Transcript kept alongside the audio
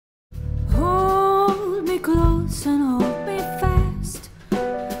once and hold me fast.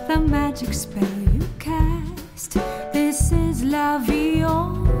 The magic spell you cast. This is la vie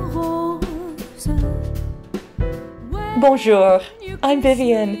en rose. Bonjour, I'm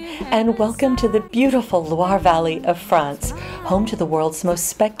Vivienne, and welcome to the beautiful Loire Valley of France, home to the world's most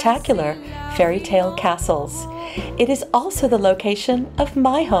spectacular fairy tale castles. It is also the location of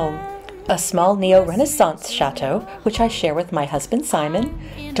my home, a small neo-Renaissance chateau, which I share with my husband Simon,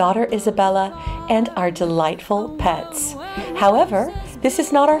 daughter Isabella, and our delightful pets. However, this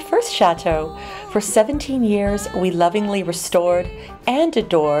is not our first chateau. For 17 years, we lovingly restored and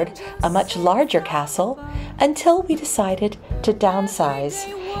adored a much larger castle until we decided to downsize.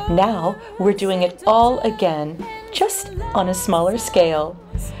 Now we're doing it all again, just on a smaller scale.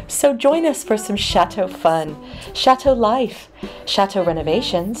 So join us for some chateau fun, chateau life, chateau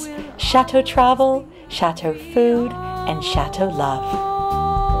renovations, chateau travel, chateau food, and chateau love.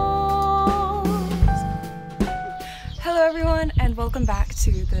 Hello everyone, and welcome back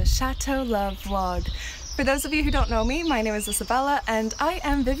to the Chateau Love vlog. For those of you who don't know me, my name is Isabella and I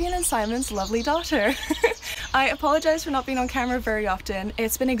am Vivienne Simon's lovely daughter. I apologise for not being on camera very often.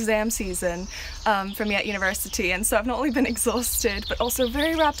 It's been exam season for me at university, and so I've not only been exhausted but also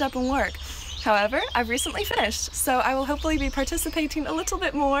very wrapped up in work. However, I've recently finished, so I will hopefully be participating a little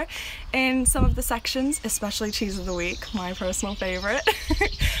bit more in some of the sections, especially Cheese of the Week, my personal favourite.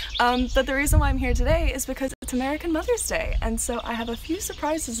 But the reason why I'm here today is because it's American Mother's Day, and so I have a few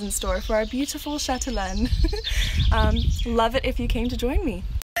surprises in store for our beautiful châtelaine. Love it if you came to join me.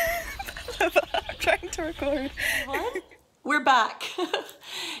 I'm trying to record. What? We're back.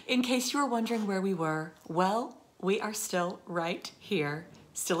 In case you were wondering where we were, well, we are still right here,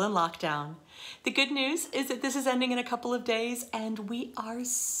 still in lockdown. The good news is that this is ending in a couple of days and we are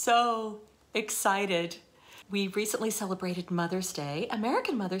so excited. We recently celebrated Mother's Day,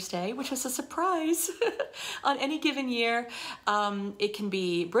 American Mother's Day, which was a surprise. On any given year, it can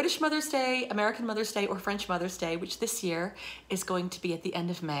be British Mother's Day, American Mother's Day, or French Mother's Day, which this year is going to be at the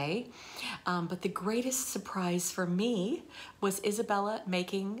end of May. But the greatest surprise for me was Isabella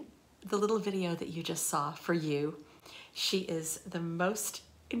making the little video that you just saw for you. She is the most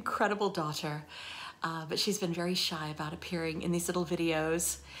incredible daughter, but she's been very shy about appearing in these little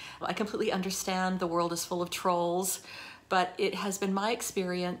videos. I completely understand the world is full of trolls, but it has been my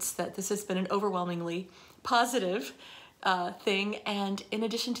experience that this has been an overwhelmingly positive thing. And in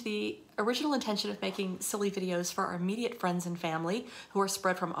addition to the original intention of making silly videos for our immediate friends and family who are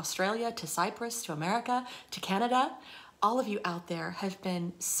spread from Australia to Cyprus to America to Canada, all of you out there have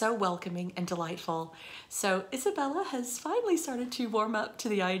been so welcoming and delightful. So Isabella has finally started to warm up to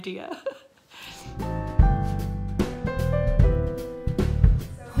the idea. So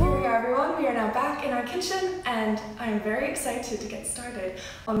here we are everyone, we are now back in our kitchen and I'm very excited to get started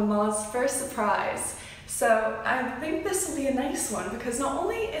on Mama's first surprise. So I think this will be a nice one because not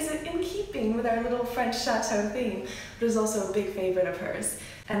only is it in keeping with our little French chateau theme, but it's also a big favourite of hers,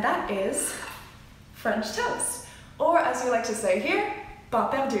 and that is French toast. Or as we like to say here, pain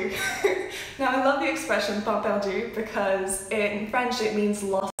perdu. Now I love the expression pain perdu because in French it means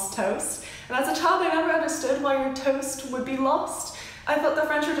lost toast. And as a child I never understood why your toast would be lost. I thought the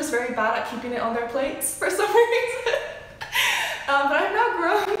French were just very bad at keeping it on their plates for some reason. But I've now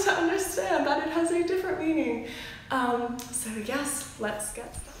grown to understand that it has a different meaning. So yes, let's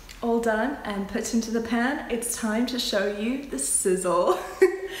get started. All done and put into the pan, it's time to show you the sizzle.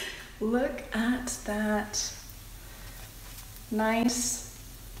 Look at that. Nice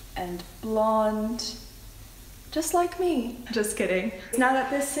and blonde, just like me. Just kidding. Now that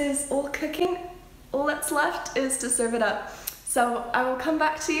this is all cooking, all that's left is to serve it up. So I will come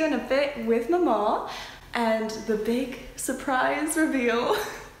back to you in a bit with Mama and the big surprise reveal.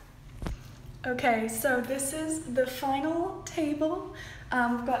 Okay, so this is the final table.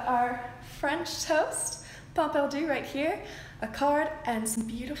 We've got our French toast, pain perdu right here, a card, and some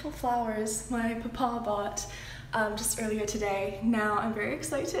beautiful flowers my papa bought just earlier today. Now I'm very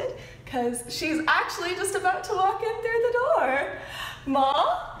excited because she's actually just about to walk in through the door. Ma?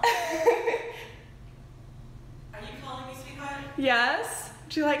 Are you calling me sweetheart? Yes.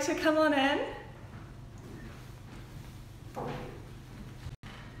 Would you like to come on in?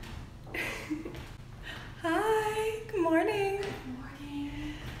 Hi. Good morning. Good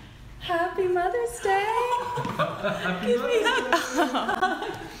morning. Happy Mother's Day. Give me a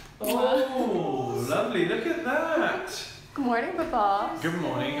hug. Oh, lovely, look at that. Good morning, Papa. Good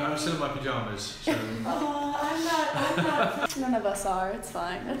morning, I'm still in my pyjamas. So. Oh, I'm not. None of us are, it's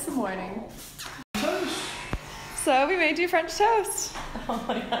fine. It's the morning. Toast. So we made you French toast. Oh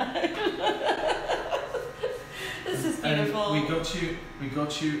my god. This is beautiful. And we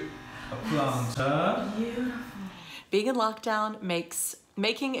got you A planter. Beautiful. Being in lockdown makes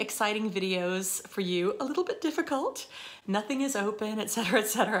making exciting videos for you a little bit difficult. Nothing is open, etc.,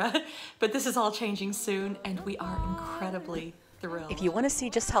 etc. But this is all changing soon, and we are incredibly thrilled. If you want to see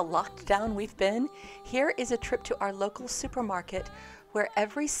just how locked down we've been, here is a trip to our local supermarket where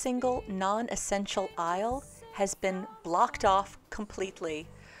every single non-essential aisle has been blocked off completely.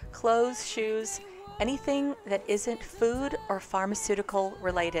 Clothes, shoes, anything that isn't food or pharmaceutical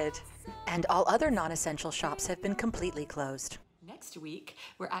related. And all other non-essential shops have been completely closed. Next week,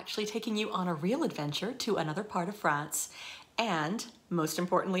 we're actually taking you on a real adventure to another part of France. And most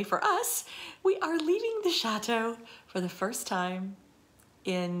importantly for us, we are leaving the chateau for the first time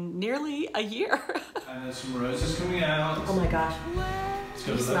in nearly a year. And there's some roses coming out. Oh my gosh. It's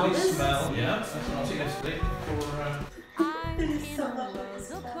got a smell lovely this? smell. Yeah, that's what I'll take yesterday for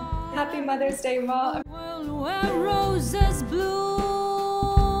Happy Mother's Day, Mom. World where roses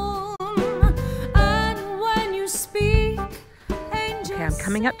bloom, and when you speak, angels. Okay, I'm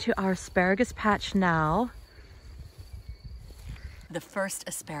coming up to our asparagus patch now. The first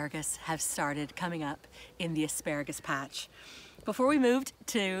asparagus have started coming up in the asparagus patch. Before we moved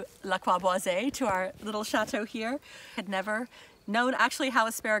to La Croix-Boisée, to our little chateau here, had never known actually how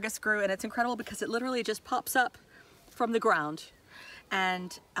asparagus grew, and it's incredible because it literally just pops up from the ground.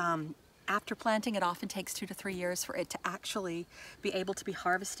 And after planting, it often takes 2 to 3 years for it to actually be able to be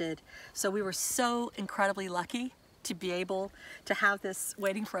harvested. So we were so incredibly lucky to be able to have this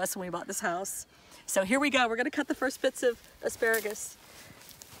waiting for us when we bought this house. So here we go. We're going to cut the first bits of asparagus.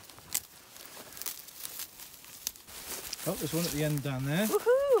 Oh, there's one at the end down there.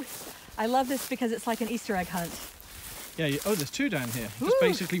 Woohoo! I love this because it's like an Easter egg hunt. Yeah, oh, there's 2 down here. You just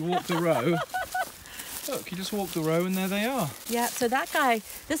basically walk the row. Look, you just walk the row and there they are. Yeah, so that guy,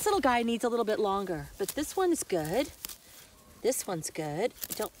 this little guy needs a little bit longer, but this one's good. This one's good.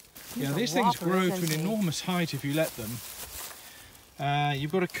 Yeah, these things grow to an enormous height if you let them.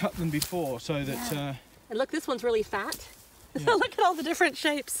 You've got to cut them before so that... And look, this one's really fat. Yeah. Look at all the different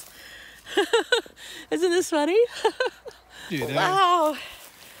shapes. Isn't this funny? Wow.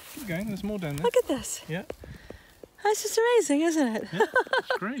 Keep going, there's more down there. Look at this. Yeah. That's just amazing, isn't it? Yeah,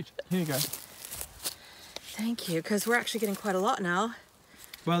 it's great. Here you go. Thank you, because we're actually getting quite a lot now.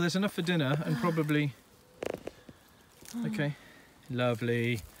 Well, there's enough for dinner and probably... Okay,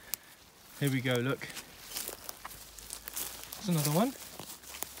 lovely. Here we go, look. There's another one.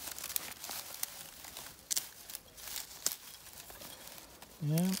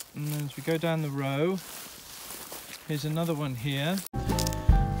 Yeah, and then as we go down the row, here's another one here.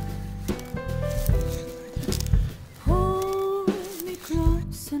 Hold me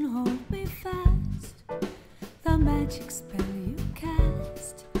close and hold me fast. The magic spell you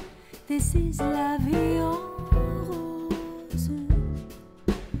cast. This is la vie en rose.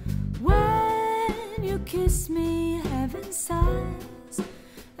 When you kiss me, heaven sighs,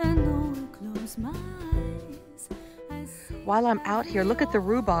 and though I close my eyes, I see. While I'm out here, look at the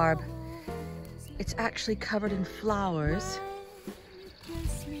rhubarb. It's actually covered in flowers.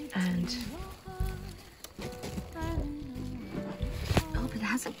 And oh, but it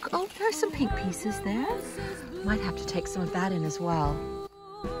hasn't. Oh, there are some pink pieces there. Might have to take some of that in as well.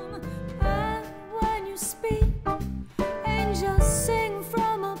 And when you speak, angels sing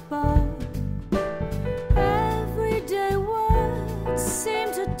from above. Everyday words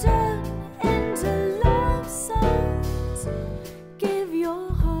seem to turn into love songs. Give your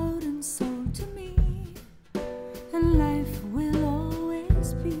heart and soul to me, and life will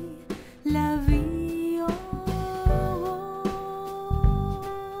always be la vie en rose.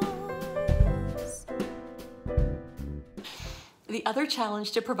 The other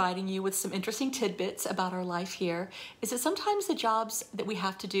challenge to providing you with some interesting tidbits about our life here is that sometimes the jobs that we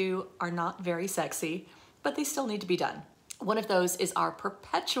have to do are not very sexy, but they still need to be done. One of those is our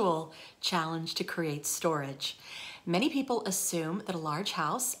perpetual challenge to create storage. Many people assume that a large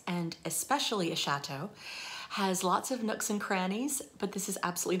house, and especially a chateau, has lots of nooks and crannies, but this is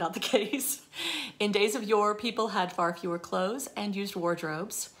absolutely not the case. In days of yore, people had far fewer clothes and used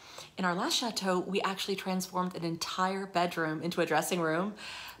wardrobes. In our last chateau, we actually transformed an entire bedroom into a dressing room,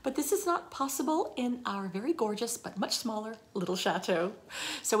 but this is not possible in our very gorgeous but much smaller little chateau.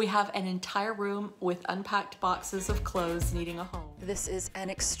 So we have an entire room with unpacked boxes of clothes needing a home. This is an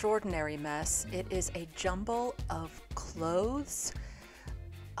extraordinary mess. It is a jumble of clothes,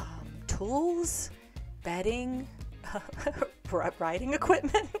 tools, bedding, writing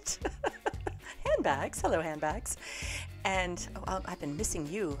equipment, handbags, hello handbags, and I've been missing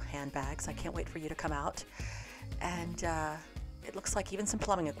you, handbags. I can't wait for you to come out. And it looks like even some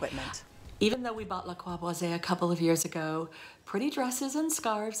plumbing equipment. Even though we bought La Croix Boisée a couple of years ago, pretty dresses and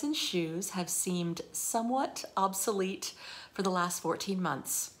scarves and shoes have seemed somewhat obsolete for the last 14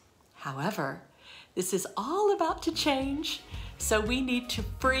 months. However, this is all about to change, so we need to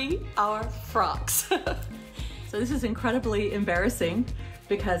free our frocks. So this is incredibly embarrassing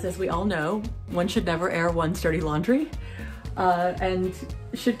because, as we all know, one should never air one's dirty laundry and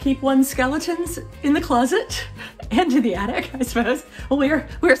should keep one's skeletons in the closet and in the attic, I suppose. Well,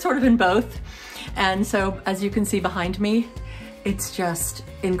 we're sort of in both. And so, as you can see behind me, it's just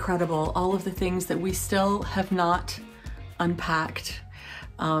incredible. All of the things that we still have not unpacked.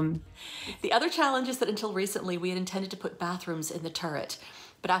 The other challenge is that until recently, we had intended to put bathrooms in the turret.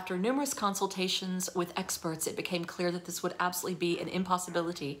 But after numerous consultations with experts, it became clear that this would absolutely be an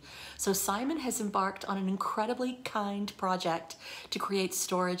impossibility. So Simon has embarked on an incredibly kind project to create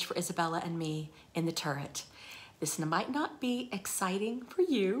storage for Isabella and me in the turret. This might not be exciting for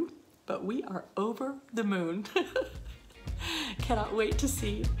you, but we are over the moon. Cannot wait to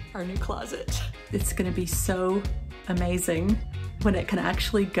see our new closet. It's gonna be so amazing when it can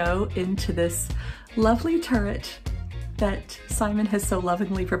actually go into this lovely turret that Simon has so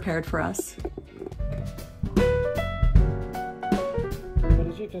lovingly prepared for us. But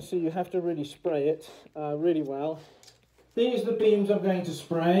as you can see, you have to really spray it really well. These are the beams I'm going to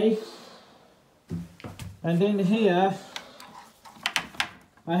spray. And in here,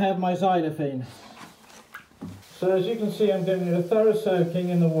 I have my xylophane. So as you can see, I'm doing a thorough soaking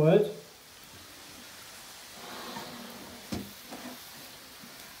in the wood.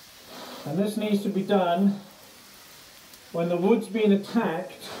 And this needs to be done when the wood's been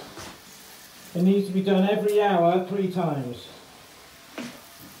attacked. It needs to be done every hour, 3 times.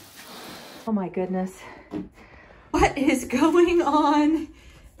 Oh my goodness. What is going on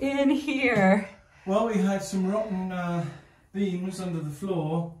in here? Well, we had some rotten beams under the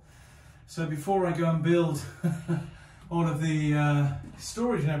floor. So before I go and build all of the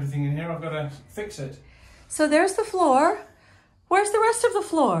storage and everything in here, I've got to fix it. So there's the floor. Where's the rest of the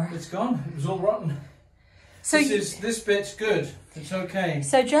floor? It's gone. It was all rotten. So this bit's good. It's okay.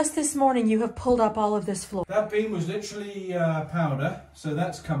 So just this morning you have pulled up all of this floor. That beam was literally powder, so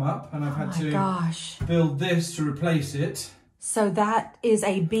that's come up, and I've had to build this to replace it. So that is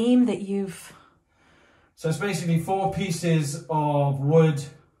a beam that you've... So it's basically 4 pieces of wood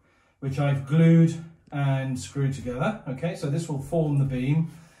which I've glued and screwed together. Okay, so this will form the beam.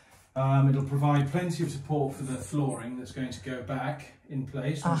 It'll provide plenty of support for the flooring that's going to go back in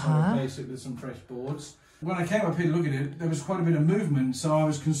place. I'm going to replace it with some fresh boards. When I came up here to look at it, there was quite a bit of movement, so I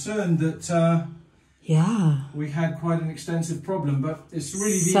was concerned that we had quite an extensive problem, but it's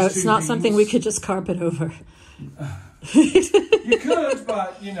really these two So it's not something we could just carpet over. You could,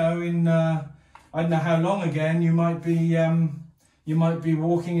 but you know, in I don't know how long again, you might be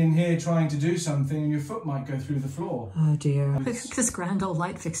walking in here trying to do something and your foot might go through the floor. Oh dear. This grand old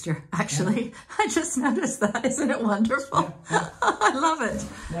light fixture, actually. Yeah. I just noticed that. Isn't it wonderful? Yeah. I love it.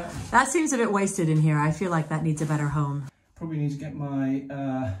 Yeah. That seems a bit wasted in here. I feel like that needs a better home. Probably need to get my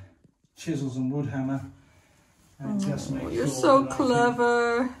chisels and wood hammer and just make sure. You're so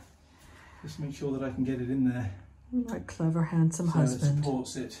clever. Just make sure that I can get it in there. My clever, handsome husband. It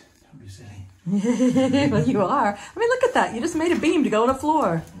supports it. Don't be silly. Well, you are. I mean, look at that. You just made a beam to go on a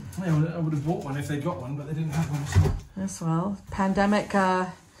floor. Yeah, I would have bought one if they got one, but they didn't have one. So. Yes, well, pandemic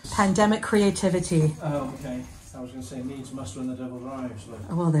creativity. Oh, okay. I was going to say needs must when the devil drives. But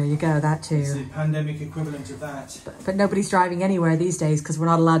well, there you go. That too. It's the pandemic equivalent of that. But nobody's driving anywhere these days because we're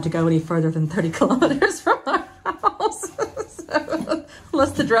not allowed to go any further than 30 kilometers from our house. So,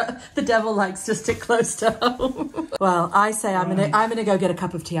 unless the devil likes to stick close to home. Well, I say I'm gonna go get a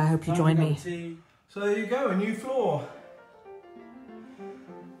cup of tea. I hope you join me. So there you go, a new floor,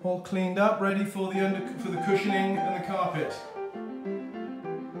 all cleaned up, ready for the cushioning and the carpet.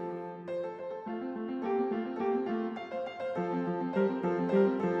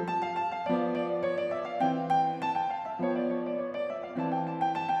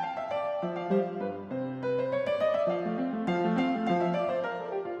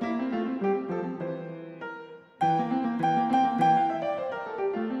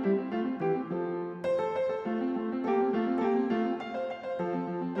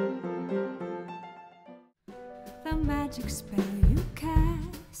 The magic spell you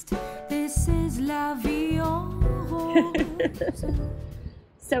cast. This is la vie en rose.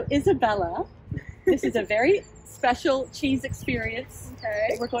 So Isabella, this is a very special cheese experience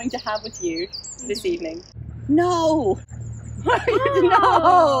that we're going to have with you this evening. No!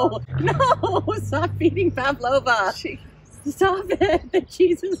 No! No! Stop feeding Pavlova! Stop it! The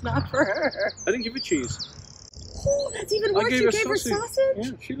cheese is not for her. I didn't give her cheese. Oh, that's even worse. I gave You her gave her sausage. sausage?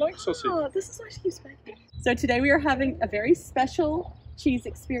 Yeah, she likes sausage. Oh, this is why she keeps begging. So today we are having a very special cheese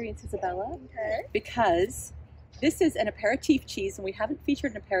experience, Isabella, Okay. because this is an aperitif cheese, and we haven't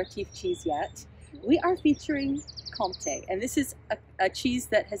featured an aperitif cheese yet. We are featuring Comté, and this is a cheese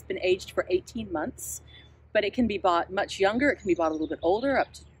that has been aged for 18 months, but it can be bought much younger. It can be bought a little bit older, up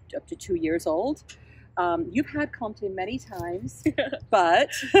to 2 years old. You've had Comté many times, but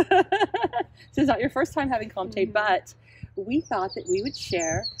this is not your first time having Comté, but we thought that we would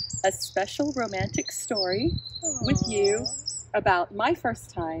share a special romantic story with you about my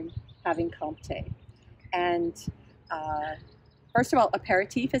first time having Comté. And first of all,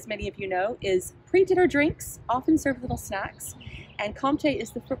 aperitif, as many of you know, is pre-dinner drinks, often served little snacks. And Comté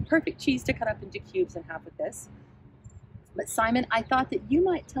is the perfect cheese to cut up into cubes and have with this. But Simon, I thought that you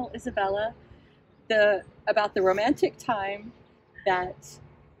might tell Isabella about the romantic time that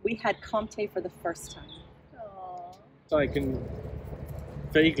we had Comté for the first time. I can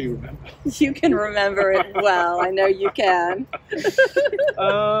vaguely remember. You can remember it well. I know you can.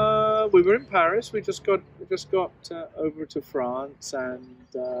 We were in Paris. We just got over to France, and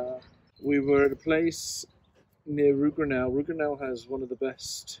we were at a place near Rue Grenelle. Rue Grenelle has one of the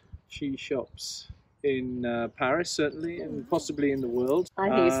best cheese shops in Paris, certainly, and possibly in the world. I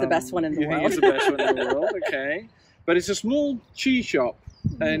think it's the best one in the you world. think it's the best one in the world, okay. But it's a small cheese shop,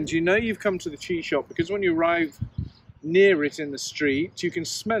 and you know you've come to the cheese shop because when you arrive near it in the street, you can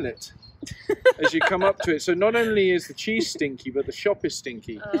smell it as you come up to it. So not only is the cheese stinky, but the shop is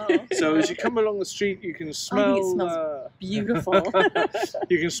stinky. Oh. So as you come along the street, you can smell... I think it smells beautiful.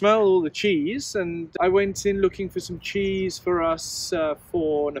 You can smell all the cheese, and I went in looking for some cheese for us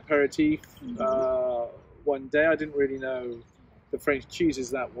for an aperitif one day. I didn't really know the French cheeses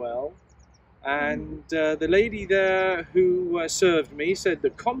that well. And the lady there who served me said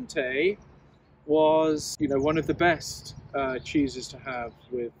that Comté was, you know, one of the best cheeses to have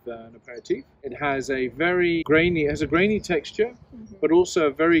with an aperitif. It has a very grainy, texture, but also a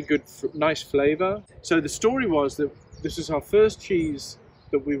very good, nice flavor. So the story was that this is our first cheese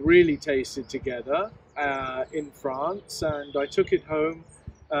that we really tasted together in France, and I took it home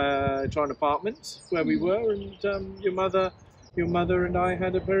to an apartment where we were, and your mother and I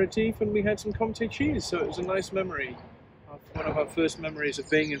had aperitif, and we had some Comté cheese. So it was a nice memory. One of our first memories of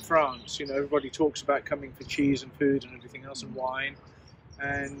being in France. You know, everybody talks about coming for cheese and food and everything else and wine,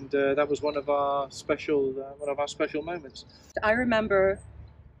 and that was one of our special moments. I remember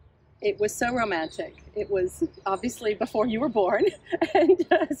it was so romantic. It was obviously before you were born, and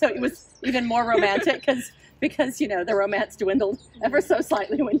so it was even more romantic because you know the romance dwindled ever so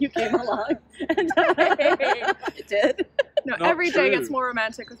slightly when you came along. And it did. No, Not every day true. gets more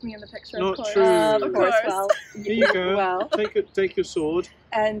romantic with me in the picture, Not of course. true. Of course. Well, Here you go. Well, Take your sword.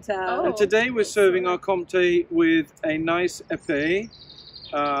 and And today we're serving our Comté with a nice épée,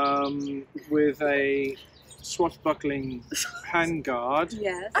 with a swashbuckling handguard.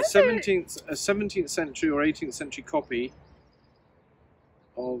 yes. A 17th century or 18th century copy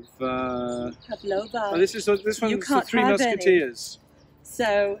of. Pavlova. This one's You the can't Three have any. Musketeers.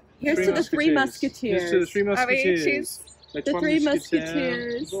 So here's to the Three Musketeers. Here's to the Three Are we Musketeers. cheese? The Three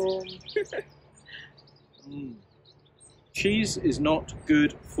Musketeers. Cheese is not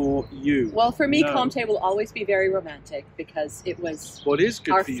good for you. Well, for me, No. Comté will always be very romantic because it was What is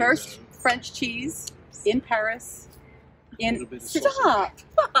good our for you? first though? French cheese in Paris. little bit of sausage. Stop.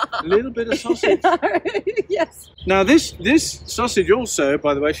 A little bit of sausage. Yes. Now this sausage also,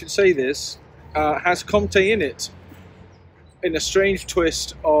 by the way, I should say this, has Comté in it, in a strange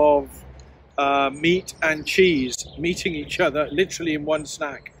twist of meat and cheese meeting each other literally in one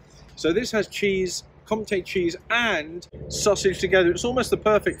snack. So this has cheese, Comté cheese and sausage together. It's almost the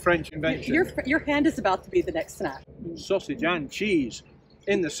perfect French invention. Your hand is about to be the next snack. Sausage and cheese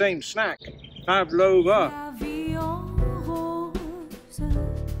in the same snack. Pavlova.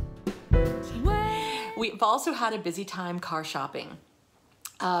 We've also had a busy time car shopping.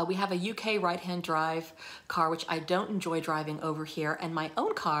 We have a UK right-hand drive car, which I don't enjoy driving over here, and my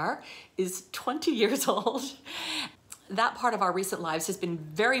own car is 20 years old. That part of our recent lives has been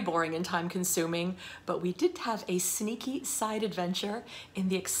very boring and time-consuming, but we did have a sneaky side adventure in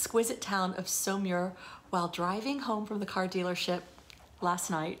the exquisite town of Saumur while driving home from the car dealership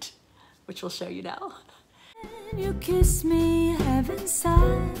last night, which we'll show you now. You kiss me, heaven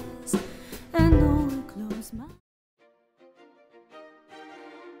sighs, and though I close my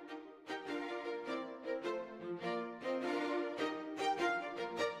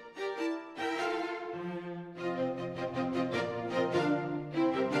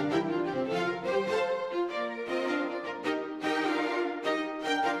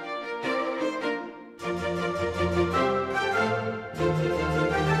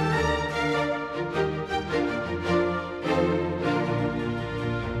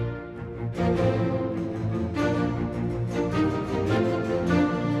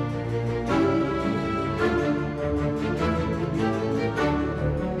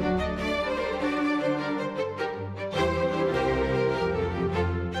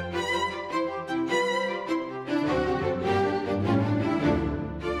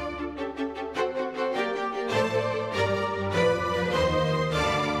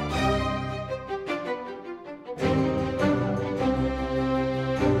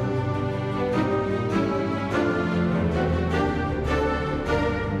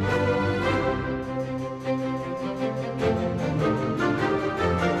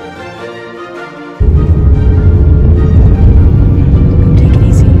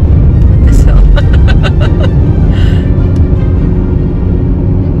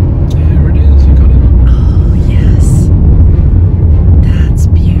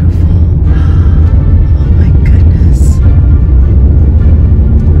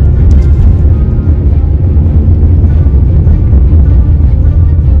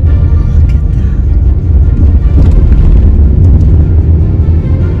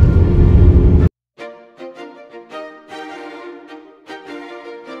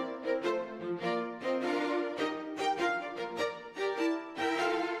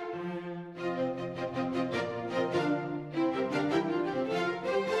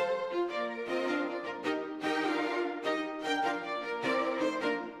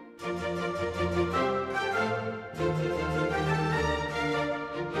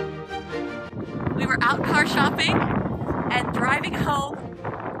out car shopping and driving home.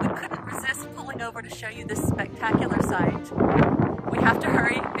 We couldn't resist pulling over to show you this spectacular sight. We have to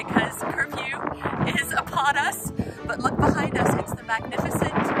hurry because curfew is upon us, but look behind us, it's the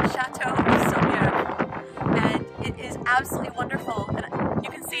magnificent Chateau of Saumur, and it is absolutely wonderful. And you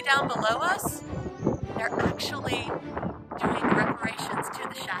can see down below us, they're actually doing reparations to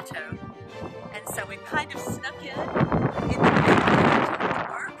the chateau. And so we've kind of snuck in the middle of the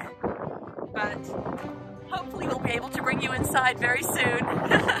work, but hopefully we'll be able to bring you inside very soon.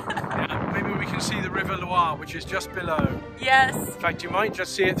 Yeah, maybe we can see the River Loire, which is just below. Yes. In fact, you might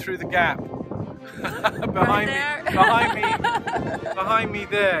just see it through the gap. Behind me. Behind me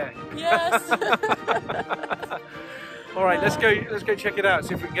there. Yes. All right, let's go check it out,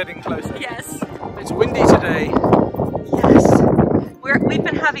 see if we can get in closer. Yes. It's windy today. Yes. We've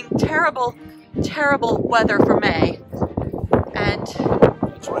been having terrible weather for May. And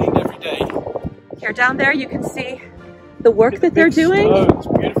It's rained every day. here down there you can see the work that they're doing. Oh, it's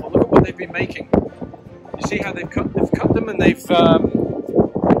beautiful. Look at what they've been making. You see how they've cut them and they've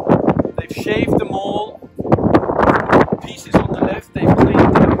shaved them all. Pieces on the left they've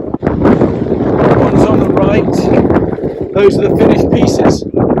cleaned up. Ones on the right, those are the finished pieces.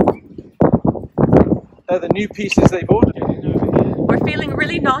 They're the new pieces they've ordered. We're feeling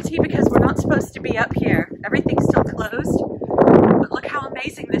really naughty because we're not supposed to be up here. Everything's still closed. But look how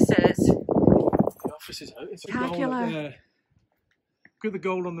amazing this is. The office is it's a gold Spectacular. up there. Look at the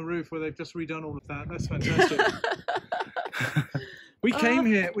gold on the roof where they've just redone all of that. That's fantastic. We came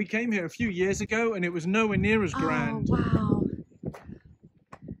here a few years ago and it was nowhere near as grand. Oh, wow.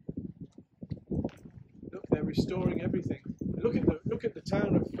 Look, they're restoring everything. Look at the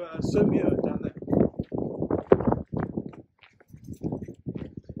town of Saumur down there.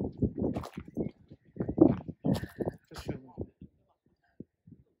 Just film it.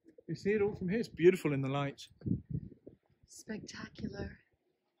 You see it all from here? It's beautiful in the light. Spectacular.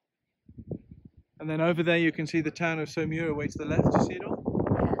 And then over there you can see the town of Saumur away to the left. You see it all?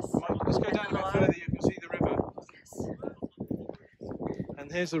 Yes. Let's go down a bit further, you can see the river. Yes.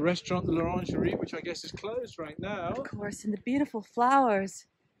 And here's the restaurant, the L'Orangerie, which I guess is closed right now. Of course, and the beautiful flowers.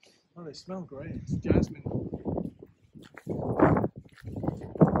 Oh, they smell great. It's jasmine.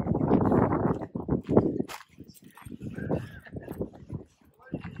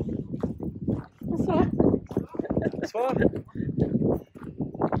 That's fun.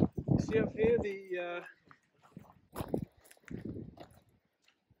 See up here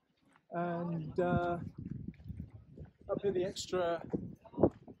up here the extra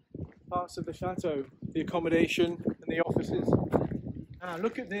parts of the chateau, the accommodation and the offices. Ah,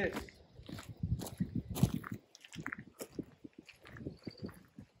 look at this.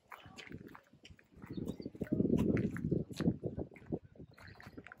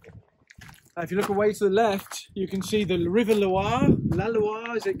 If you look away to the left, you can see the River Loire, La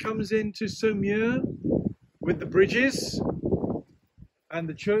Loire, as it comes into Saumur with the bridges and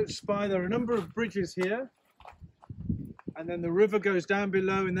the church spire. There are a number of bridges here. And then the river goes down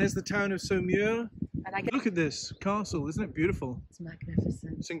below and there's the town of Saumur. And look at this castle, isn't it beautiful? It's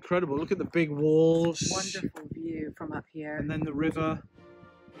magnificent. It's incredible. Look at the big walls. Wonderful view from up here. And then the river.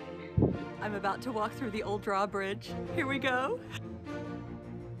 I'm about to walk through the old drawbridge. Here we go.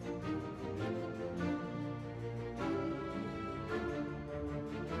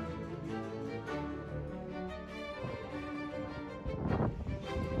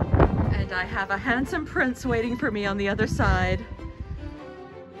 And I have a handsome prince waiting for me on the other side.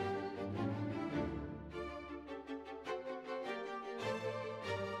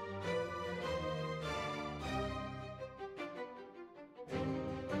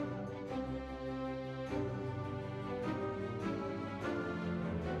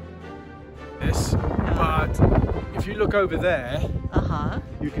 This, but if you look over there,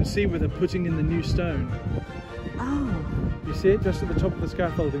 you can see where they're putting in the new stone. Oh. You see it just at the top of the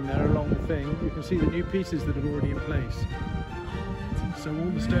scaffolding there along the thing. You can see the new pieces that are already in place. So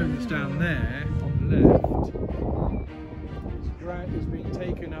all the stone that's down there on the left is being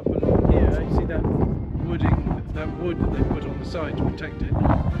taken up along here. You see that wood that they put on the side to protect it.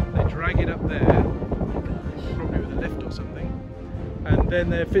 They drag it up there, probably with a lift or something, and then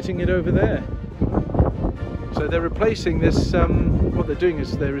they're fitting it over there. So they're replacing this, what they're doing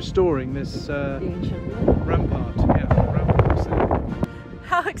is they're restoring this rampart. Yeah, ramparts there.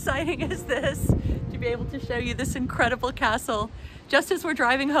 How exciting is this to be able to show you this incredible castle just as we're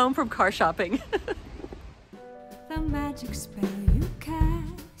driving home from car shopping. The magic spell you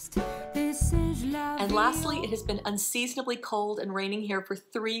cast, this is love. And lastly, it has been unseasonably cold and raining here for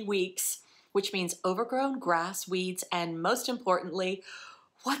 3 weeks, which means overgrown grass, weeds, and most importantly,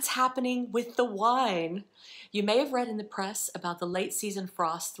 What's happening with the wine? You may have read in the press about the late season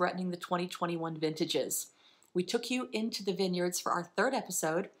frost threatening the 2021 vintages. We took you into the vineyards for our third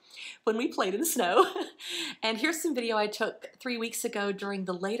episode when we played in the snow. And here's some video I took 3 weeks ago during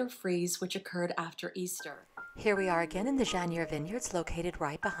the later freeze, which occurred after Easter. Here we are again in the Janier Vineyards, located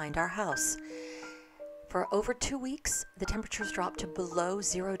right behind our house. For over 2 weeks, the temperatures dropped to below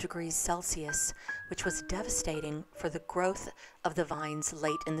 0 degrees Celsius, which was devastating for the growth of the vines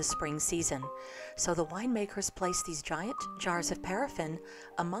late in the spring season. So the winemakers placed these giant jars of paraffin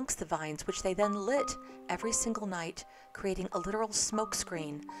amongst the vines, which they then lit every single night, creating a literal smoke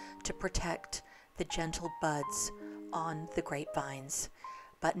screen to protect the gentle buds on the grapevines.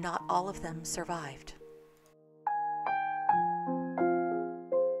 But not all of them survived.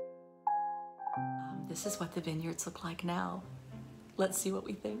 This is what the vineyards look like now. Let's see what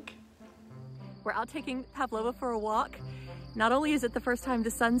we think. We're out taking Pavlova for a walk. Not only is it the first time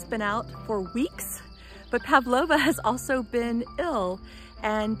the sun's been out for weeks, but Pavlova has also been ill,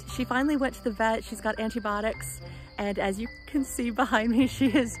 and she finally went to the vet. She's got antibiotics, and as you can see behind me, she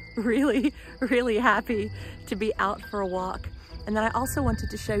is really, really happy to be out for a walk. And then I also wanted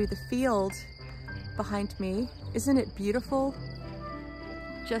to show you the field behind me. Isn't it beautiful?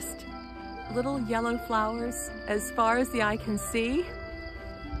 Just little yellow flowers as far as the eye can see.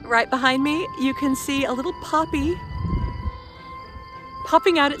 Right behind me, you can see a little poppy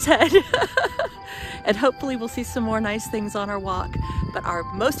popping out its head. And hopefully we'll see some more nice things on our walk. But our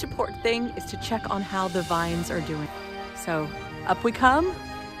most important thing is to check on how the vines are doing. So up we come,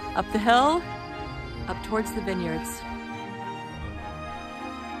 up the hill, up towards the vineyards.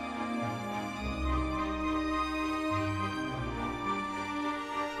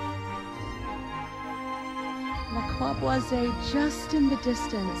 La Croix-Boisée just in the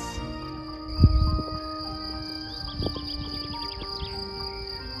distance.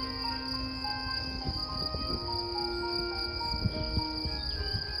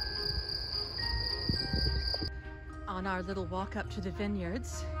 On our little walk up to the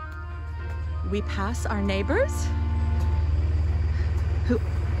vineyards, we pass our neighbors who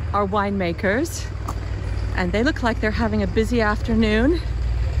are winemakers, and they look like they're having a busy afternoon.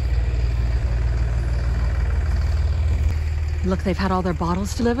 Look, they've had all their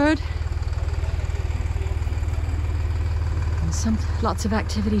bottles delivered. And lots of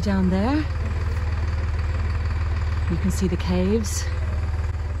activity down there. You can see the caves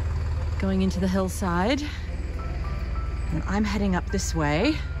going into the hillside. And I'm heading up this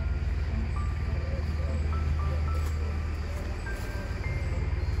way.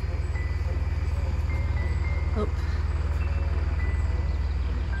 Oh.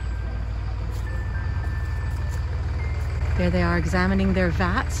 There they are examining their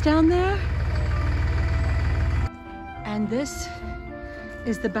vats down there. And this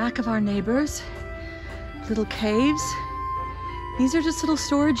is the back of our neighbors. Little caves. These are just little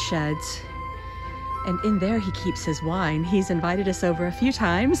storage sheds. And in there he keeps his wine. He's invited us over a few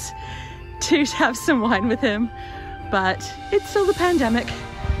times to have some wine with him. But it's still the pandemic.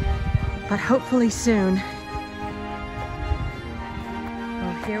 But hopefully soon.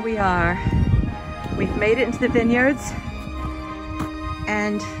 Well, here we are. We've made it into the vineyards.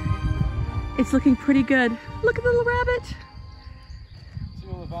 And it's looking pretty good. Look at the little rabbit. See,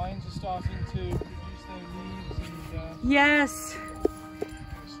 all the vines are starting to produce their leaves and yes.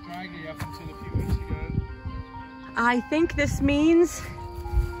 straggly up until a few weeks ago. I think this means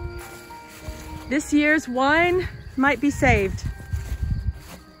this year's wine might be saved.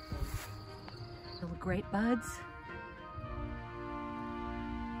 Little grape buds.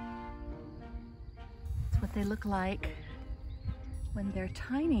 That's what they look like when they're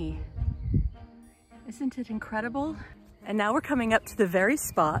tiny. Isn't it incredible? And now we're coming up to the very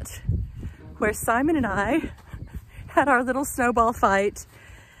spot where Simon and I had our little snowball fight.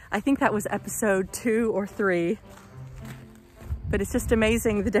 I think that was episode 2 or 3. But it's just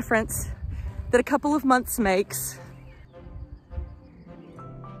amazing the difference that a couple of months makes.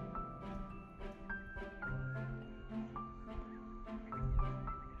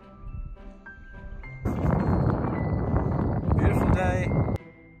 Beautiful day.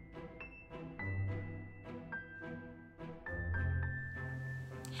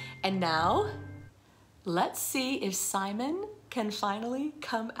 And now, let's see if Simon can finally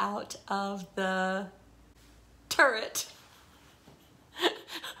come out of the turret.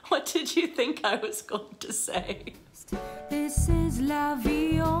 What did you think I was going to say? This is la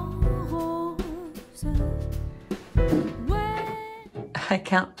vie en rose. I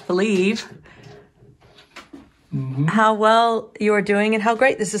can't believe how well you're doing and how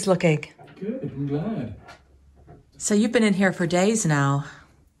great this is looking. Good, I'm glad. So you've been in here for days now.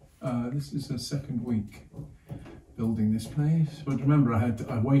 This is the second week building this place. But remember, I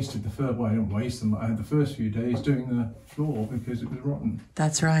wasted the first, well, I didn't waste them, I had the first few days doing the floor because it was rotten.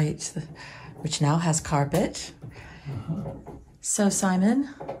 That's right, which now has carpet. So Simon,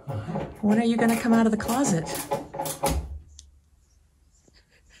 when are you going to come out of the closet?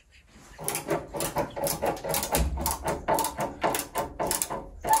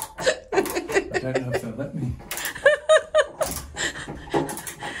 I don't know if they'll let me.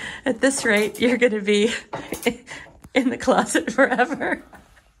 At this rate, you're going to be in the closet forever.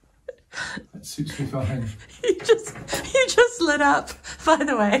 That suits me fine. You just lit up, by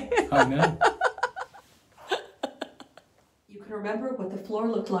the way. I know. You can remember what the floor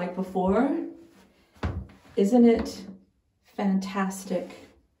looked like before. Isn't it fantastic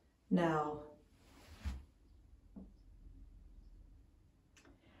now?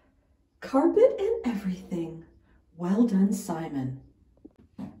 Carpet and everything. Well done, Simon.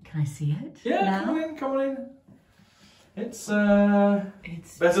 Can I see it? Yeah, now? come on in. It's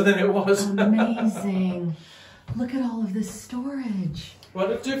better than it was. Amazing. Look at all of this storage.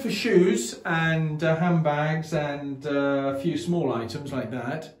 Well, it'll do for shoes and handbags and a few small items like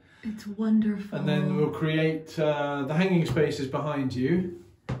that. It's wonderful. And then we'll create the hanging spaces behind you.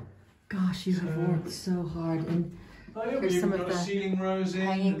 Gosh, you have worked so hard. And here's some of the ceiling rows in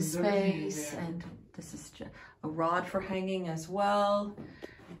hanging and space, yeah. and this is a rod for hanging as well.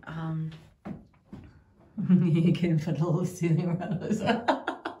 You can put a little ceiling rows.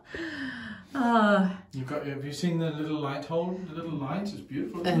 Have you seen the little light hole? The little light is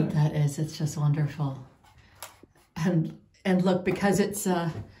beautiful, isn't it? That is, it's just wonderful. And look, because it's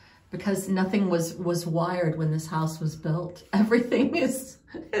because nothing was wired when this house was built, everything is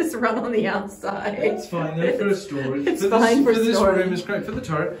run on the outside. It's fine though for storage. It's fine for storage. This room is great for the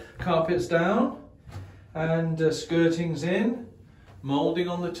turret. Carpets down and skirtings in, moulding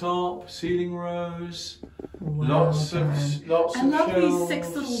on the top, ceiling rows, lots of shelves. I love these 6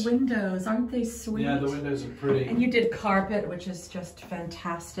 little windows, aren't they sweet? Yeah, the windows are pretty. And you did carpet, which is just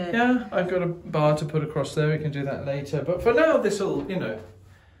fantastic. Yeah, I've got a bar to put across there. We can do that later. But for now, this will,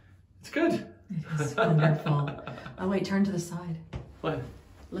 it's good. It is wonderful. Oh wait, turn to the side. What?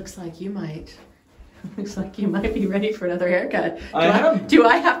 Looks like you might be ready for another haircut. Do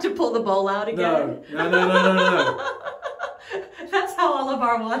I have to pull the bowl out again? No. That's how all of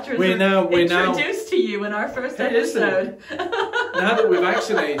our watchers we're introduced to you in our first episode. Now that we're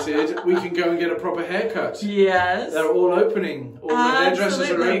vaccinated, we can go and get a proper haircut. Yes. They're all opening. All the hairdressers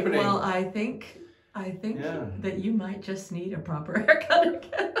are opening. Well, I think that you might just need a proper haircut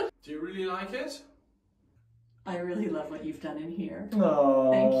again. Do you really like it? I really love what you've done in here.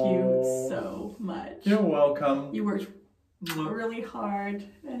 Oh. Thank you so much. You're welcome. You worked really hard,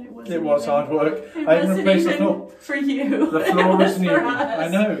 and it wasn't. It was hard work. It I wasn't replaced the even floor. for you. The floor was new. for us. I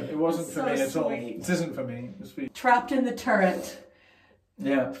know it wasn't for So me at all. sweet. It isn't for me. It's for you. Trapped in the turret.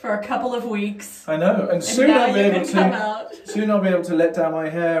 Yeah. For a couple of weeks. I know, and soon now I'll be you able can come out. Soon I'll be able to let down my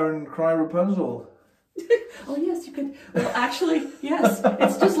hair and cry Rapunzel. Oh yes, you could. Well, actually, yes.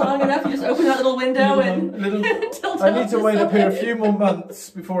 It's just long enough. You just open that little window and tilt I need to wait up here a side. few more months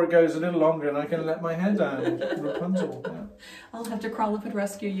before it goes a little longer, and I can let my hair down. Rapunzel. Yeah. I'll have to crawl up and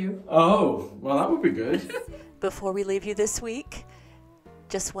rescue you. Oh, well, that would be good. Before we leave you this week,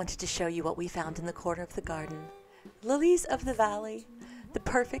 just wanted to show you what we found in the corner of the garden. Lilies of the valley, the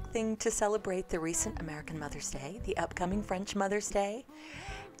perfect thing to celebrate the recent American Mother's Day, the upcoming French Mother's Day,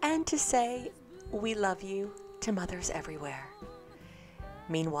 and to say we love you to mothers everywhere.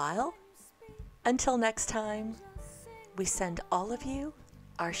 Meanwhile, until next time, we send all of you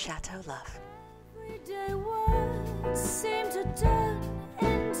our Chateau love. Everyday words seem to turn